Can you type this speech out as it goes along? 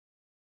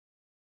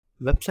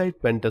Website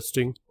pen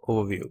testing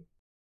overview.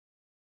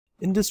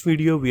 In this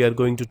video, we are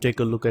going to take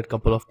a look at a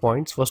couple of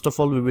points. First of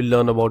all, we will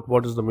learn about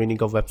what is the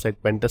meaning of website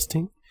pen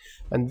testing,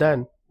 and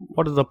then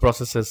what are the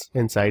processes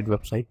inside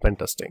website pen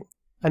testing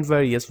and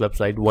various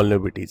website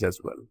vulnerabilities as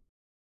well.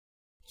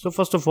 So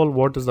first of all,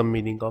 what is the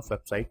meaning of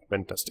website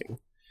pen testing?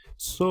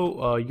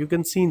 So you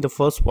can see in the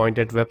first point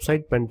that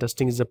website pen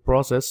testing is a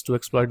process to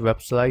exploit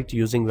website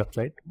using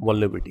website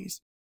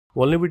vulnerabilities.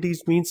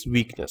 Vulnerabilities means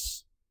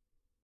weakness.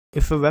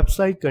 If a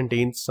website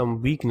contains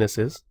some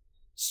weaknesses,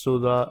 so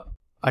the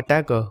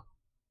attacker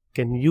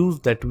can use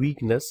that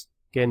weakness,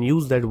 can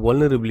use that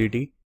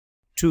vulnerability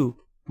to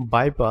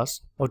bypass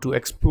or to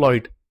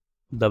exploit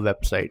the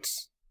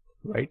websites,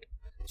 right?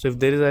 So if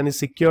there is any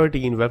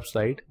security in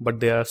website, but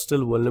there are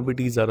still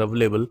vulnerabilities are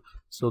available,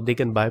 so they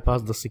can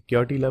bypass the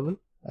security level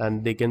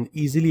and they can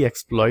easily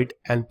exploit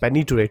and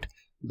penetrate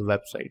the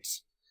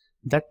websites.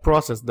 That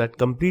process, that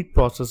complete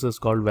process is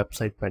called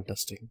website pen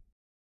testing.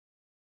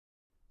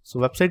 So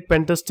website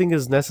pen testing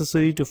is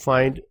necessary to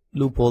find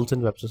loopholes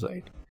in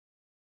website.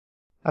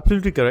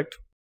 Absolutely correct.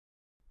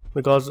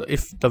 Because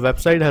if the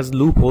website has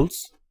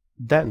loopholes,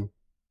 then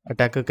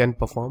attacker can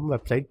perform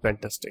website pen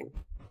testing.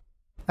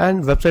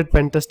 And website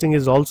pen testing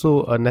is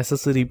also a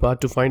necessary part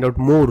to find out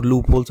more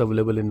loopholes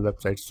available in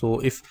websites. So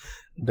if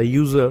the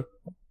user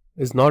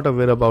is not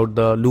aware about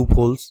the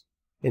loopholes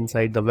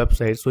inside the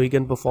website, so he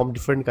can perform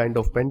different kind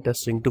of pen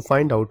testing to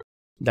find out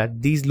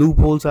that these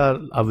loopholes are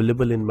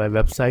available in my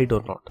website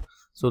or not,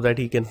 so that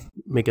he can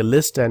make a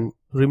list and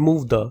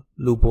remove the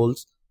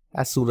loopholes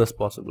as soon as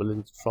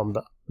possible from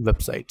the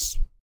websites.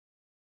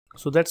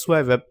 So that's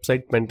why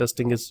website pen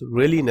testing is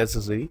really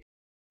necessary.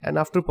 And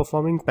after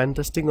performing pen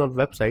testing on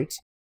websites,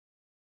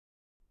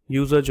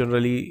 user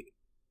generally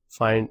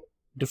find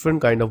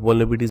different kind of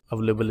vulnerabilities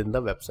available in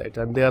the website,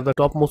 and they are the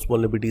topmost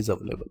vulnerabilities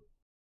available.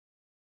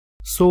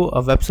 So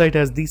a website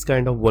has these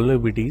kind of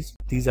vulnerabilities.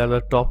 These are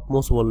the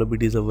topmost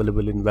vulnerabilities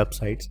available in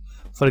websites.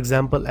 For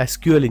example,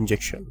 SQL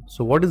injection.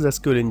 So what is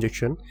SQL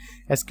injection?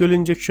 SQL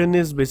injection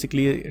is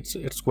basically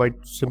it's quite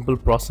simple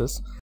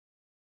process.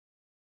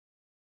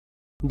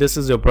 This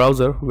is your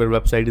browser where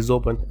website is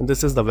open, and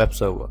this is the web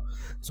server.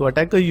 So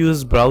attacker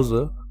uses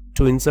browser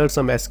to insert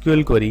some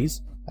SQL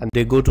queries, and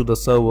they go to the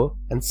server,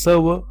 and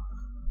server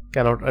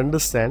cannot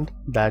understand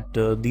that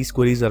these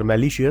queries are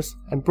malicious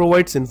and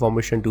provides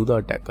information to the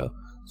attacker.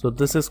 So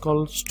this is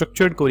called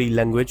structured query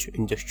language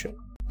injection.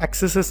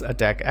 XSS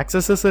attack.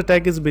 XSS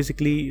attack is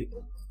basically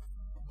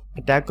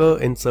attacker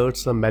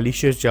inserts a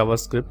malicious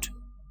JavaScript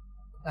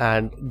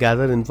and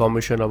gather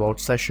information about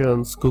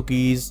sessions,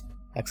 cookies,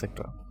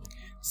 etc.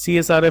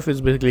 CSRF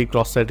is basically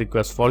cross-site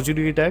request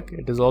forgery attack.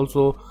 It is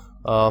also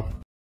a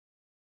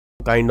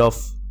kind of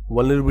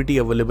vulnerability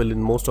available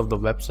in most of the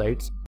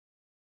websites.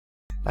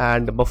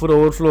 And buffer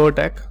overflow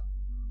attack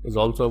is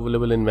also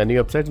available in many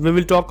websites. We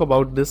will talk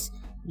about this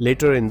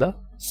later in the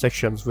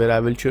sections where I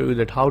will show you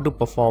that how to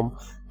perform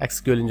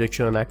SQL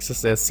injection,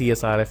 XSS,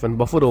 CSRF and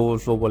buffer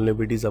overflow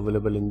vulnerabilities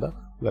available in the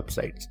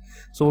websites.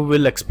 So we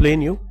will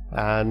explain you,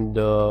 and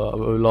we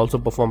will also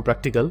perform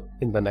practical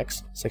in the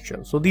next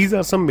section. So these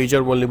are some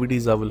major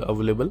vulnerabilities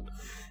available,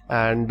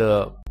 and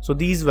so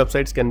these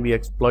websites can be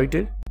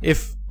exploited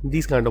if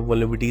these kind of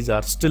vulnerabilities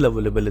are still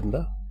available in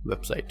the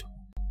website.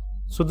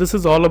 So this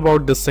is all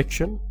about this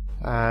section,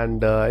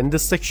 and in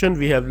this section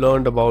we have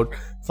learned about,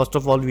 first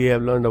of all, we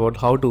have learned about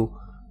how to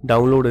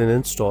download and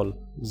install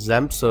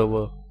XAMPP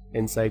server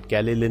inside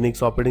Kali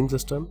Linux operating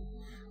system.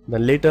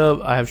 Then later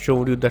I have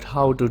shown you that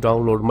how to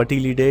download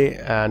Matilde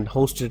and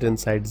host it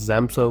inside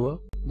XAMPP server.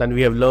 Then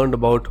we have learned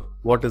about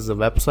what is a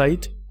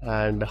website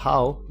and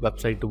how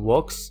website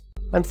works.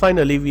 And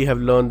finally we have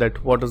learned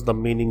that what is the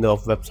meaning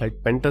of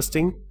website pen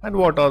testing and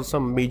what are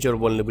some major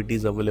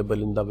vulnerabilities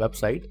available in the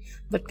website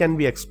that can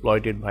be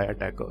exploited by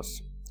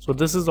attackers. So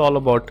this is all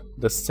about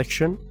this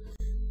section,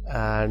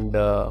 and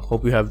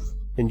hope you have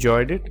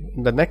enjoyed it.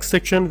 In the next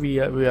section we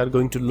are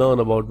going to learn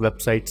about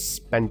websites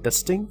pen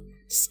testing,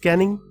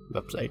 scanning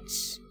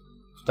websites.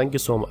 Thank you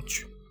so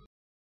much.